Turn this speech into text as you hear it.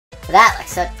That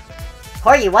looks so...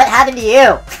 Corgi, what happened to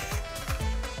you?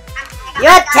 You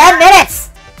had 10 minutes!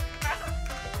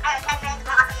 I have 10 minutes of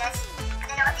awesomeness. I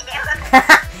don't know what to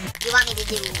do. You want me to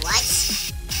do what?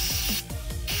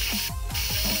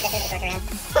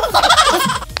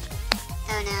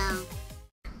 Oh no.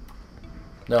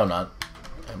 No, I'm not.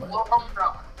 Am I?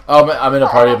 Oh, I'm in a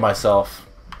party of myself.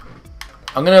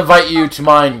 I'm gonna invite you to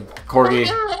mine, Corgi.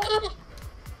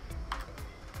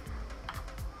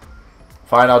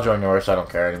 Fine, I'll join yours. I don't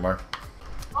care anymore.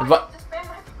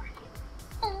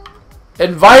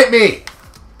 Invite me!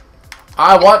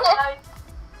 I want...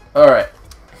 Alright.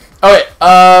 Okay,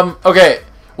 okay.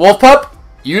 WolfPup,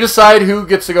 you decide who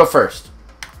gets to go first.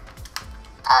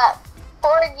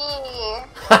 Corgi.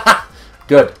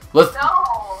 Good. Let's... No!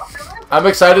 I'm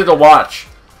excited to watch.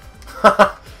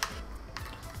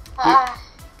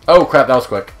 Oh crap, that was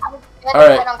quick.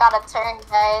 Alright. I don't got a turn,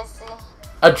 guys.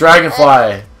 A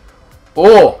dragonfly.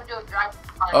 Oh!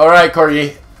 Alright,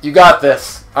 Corgi. You got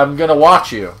this. I'm gonna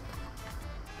watch you.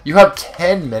 You have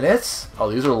 10 minutes?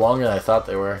 Oh, these are longer than I thought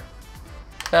they were.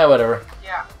 Eh, whatever.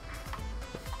 Yeah.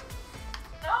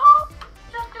 No!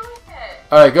 Just doing it!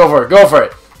 Alright, go for it. Go for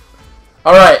it.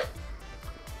 Alright.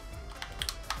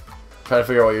 Trying to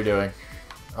figure out what you're doing.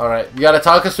 Alright, you gotta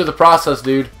talk us through the process,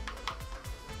 dude.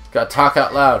 Gotta talk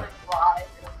out loud.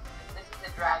 This is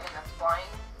the dragon that's flying.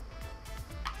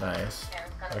 Nice.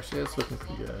 Actually, that's looking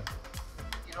pretty good.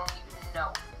 You don't even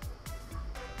know.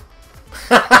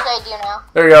 Actually, I do know.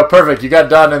 There you go. Perfect. You got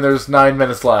done and there's 9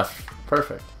 minutes left.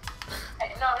 Perfect.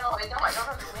 Hey, no, I don't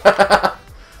have to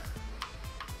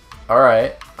wait.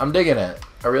 Alright. I'm digging it.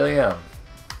 I really am.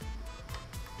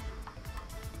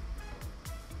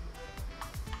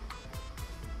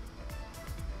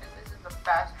 This is the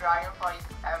best dragonfly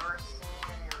you've ever seen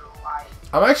in your life.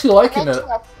 I'm actually liking it.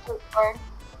 Skateboard.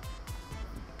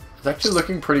 It's actually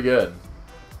looking pretty good.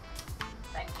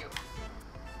 Thank you.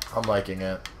 I'm liking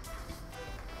it.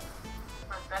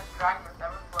 The best dragon that's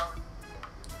ever flown.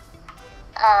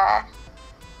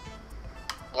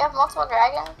 You have multiple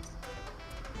dragons?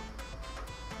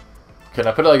 Can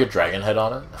I put like a dragon head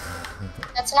on it?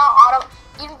 That's not auto.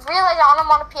 You realize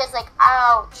onomatopoeia is like,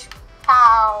 ouch,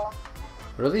 pow.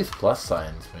 What do these plus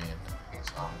signs mean?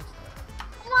 I'm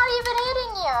not even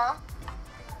hitting you.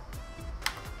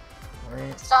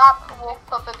 Right. Stop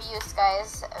WolfPup abuse,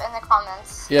 guys, in the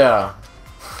comments. Yeah.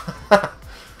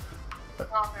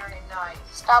 Oh, very nice.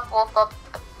 Stop WolfPup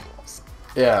abuse.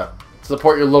 Yeah.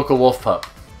 Support your local WolfPup.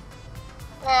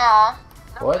 Yeah.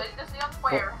 No, What? This is the other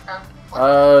player.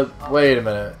 Wait a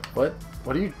minute. What?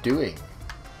 What are you doing?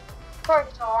 It's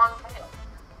a long tail.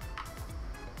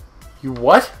 You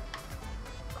what?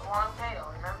 The long tail,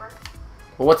 remember?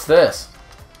 Well, what's this?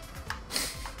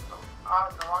 The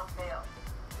long tail.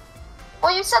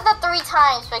 Well, you said that 3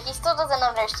 times, but he still doesn't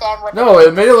understand what. No,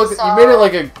 it made it look. So... You made it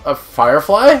like a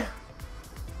firefly.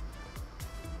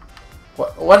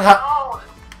 What No!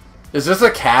 Is this a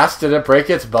cast? Did it break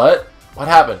its butt? What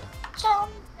happened?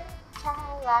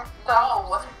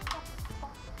 No!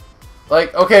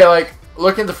 Like, okay, like,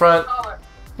 look in the front. Color.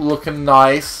 Looking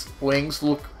nice. Wings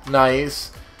look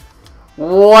nice.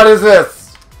 What is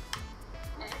this?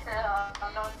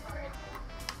 I'm not sorry.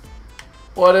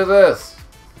 What is this?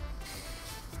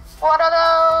 What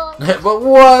are those? But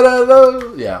what are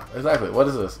those? Yeah, exactly. What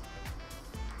is this?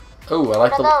 Oh, I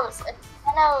like What the... are those? It's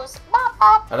the nose. Bop,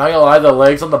 bop. I'm not gonna lie, the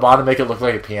legs on the bottom make it look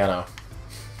like a piano.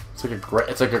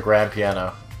 It's like a grand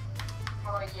piano.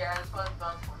 Oh yeah, this one's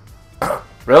done.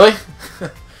 Really?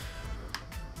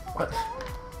 What?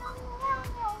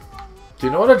 Do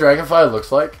you know what a dragonfly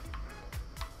looks like?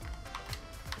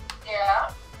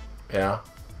 Yeah. Yeah.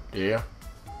 Do you?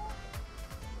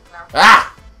 No.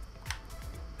 Ah!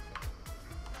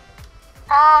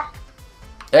 Ah,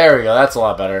 There we go. That's a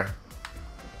lot better.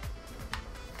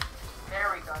 There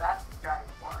we go, that's the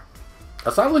dragonfly.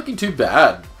 That's not looking too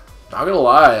bad. Not gonna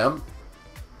lie,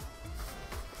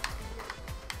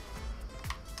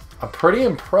 I'm pretty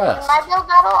in impressed. my build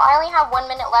battle, I only have 1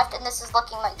 minute left, and this is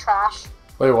looking like trash.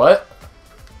 Wait, what?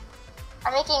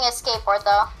 I'm making a skateboard,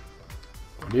 though.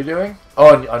 What are you doing?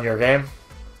 Oh, on your game?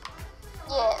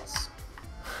 Yes.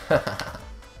 I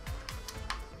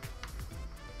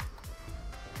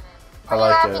Why are you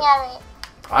like laughing it. at me?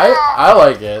 I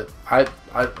like it. I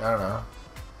don't know.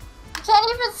 You can't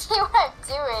even see what I'm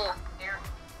doing. Here.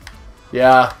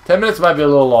 Yeah, 10 minutes might be a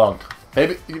little long.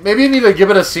 Maybe you need to give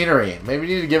it a scenery. Maybe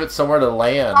you need to give it somewhere to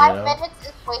land. 5 You know? minutes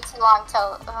is way too long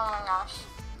till. Oh my gosh.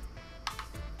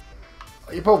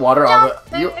 You put water on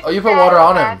it. You put water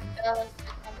on him.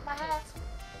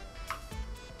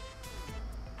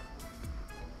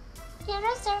 You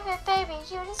deserve it, baby.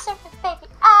 You deserve it, baby.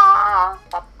 Ah.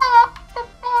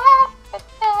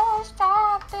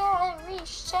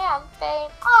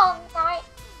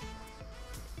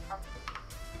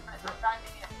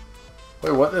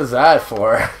 Wait, what is that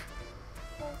for?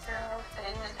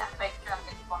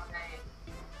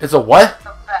 It's a what?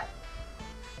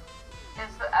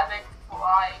 It's the epic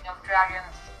flying of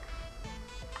dragons.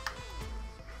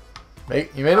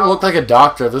 You made him look like a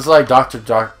doctor. This is like Doctor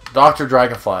Dragonfly. Dr.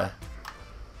 Dragonfly.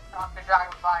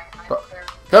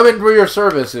 Come in for your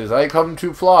services. I come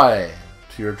to fly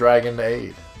to your dragon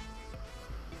aid.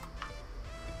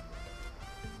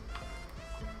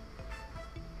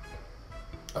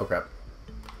 Okay.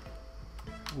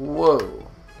 Whoa.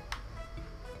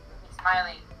 He's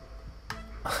smiling.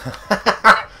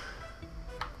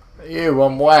 Ew,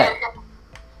 I'm wet.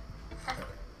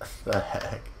 The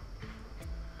heck?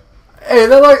 Hey,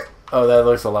 that like. Oh, that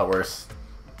looks a lot worse.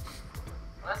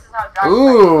 Well, this is how dragons.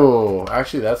 Ooh,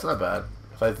 actually, that's not bad.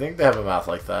 I think they have a mouth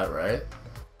like that, right?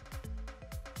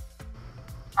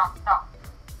 No.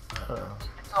 I don't know.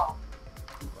 It's all.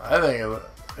 I think,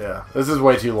 yeah, this is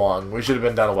way too long. We should have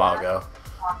been done a while ago.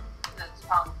 It's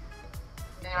tongue.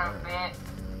 They're big.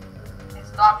 It's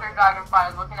Dr.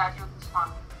 Dragonfly looking at you with his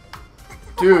tongue.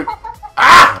 Dude,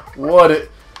 ah! What?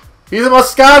 He's a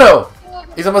Moscato!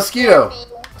 He's a mosquito!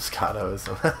 Moscato is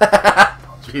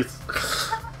jeez.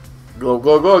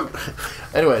 Go.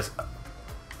 Anyways.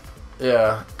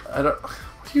 Yeah, I don't... What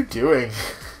are you doing?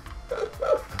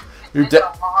 You're It's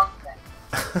a long thing.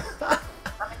 Let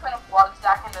me put a blood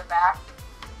stack in the back.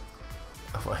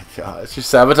 Oh my gosh, you're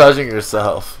sabotaging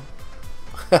yourself.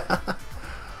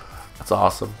 That's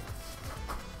awesome.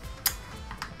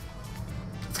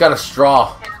 It's got a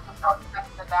straw. There's a blood stack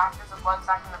in the back. There's a blood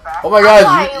stack in the back. Oh my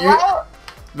god,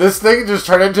 this thing just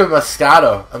turned into a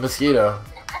moscato. A mosquito.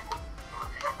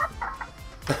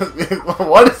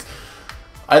 What is...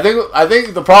 I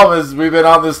think the problem is we've been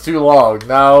on this too long.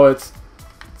 Now it's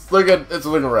looking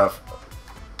rough.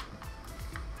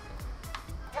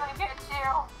 I'm gonna get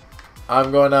you.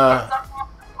 I'm gonna... It's sucking up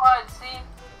the blood, see?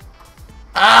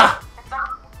 Ah! It's sucking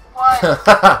up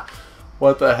the blood.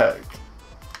 What the heck?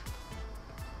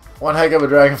 One heck of a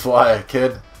dragonfly,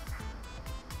 kid.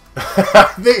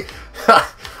 I think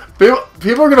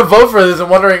people are gonna vote for this and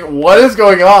wondering what is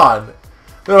going on.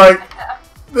 They're like,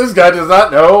 this guy does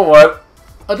not know what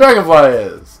a dragonfly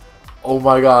is. Oh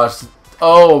my gosh.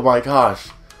 Oh my gosh.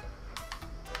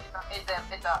 It's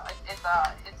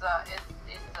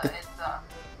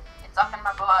sucking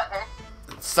my blood.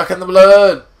 It's stuck in the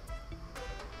blood.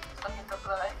 Sucking the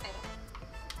blood.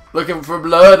 Looking for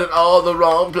blood in all the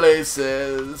wrong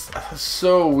places.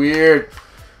 So weird.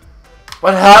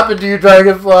 What happened to you,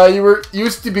 Dragonfly? You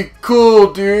used to be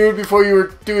cool, dude, before you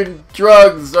were doing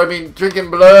drugs. I mean,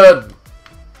 drinking blood.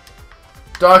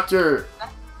 Doctor.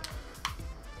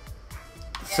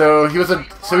 So he was a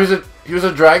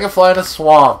dragonfly in a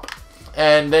swamp,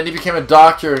 and then he became a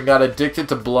doctor and got addicted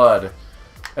to blood,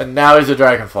 and now he's a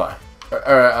dragonfly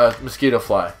or a mosquito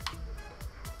fly.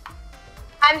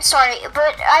 I'm sorry,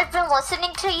 but I've been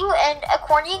listening to you, and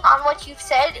according on what you've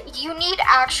said, you need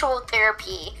actual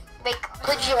therapy. Like,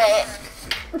 legit.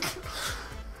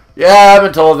 Yeah, I've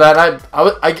been told that.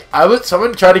 I would.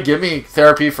 Someone tried to give me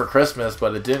therapy for Christmas,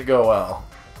 but it didn't go well.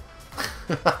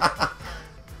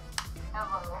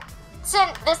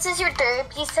 Since this is your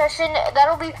therapy session,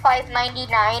 that'll be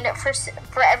 $5.99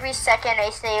 for every second I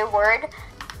say a word.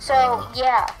 So,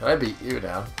 yeah. Can I beat you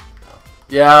down?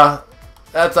 Yeah,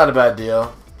 that's not a bad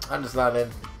deal. I'm just not in.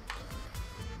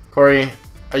 Corey,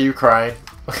 are you crying?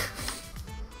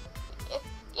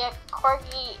 Yeah,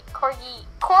 Corgi.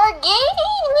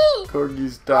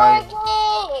 Corgi's dying.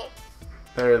 Corgi!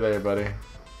 There, buddy.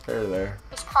 There.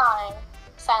 He's crying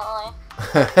silently.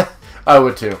 I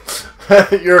would too.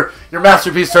 Your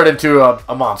masterpiece turned into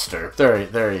a monster very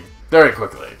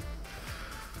quickly.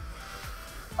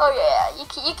 Oh yeah, you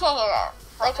can't hear it.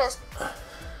 Like just.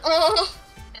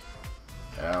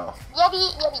 Ow. Yeti,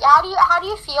 how do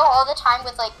you feel all the time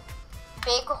with like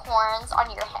big horns on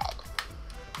your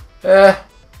head?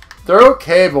 They're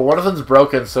okay, but one of them's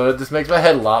broken, so it just makes my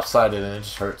head lopsided and it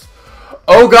just hurts.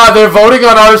 Oh god, they're voting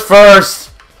on ours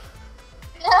first!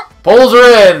 Polls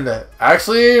are in!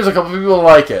 Actually, there's a couple people who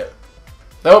like it.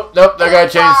 Nope, that guy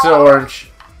changed to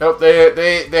orange. Nope,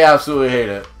 they absolutely hate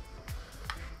it.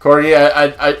 Corgi,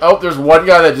 oh, there's one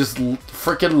guy that just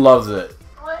freaking loves it.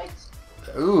 What?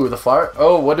 Ooh, the fire.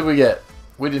 Oh, what did we get?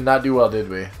 We did not do well, did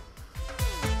we?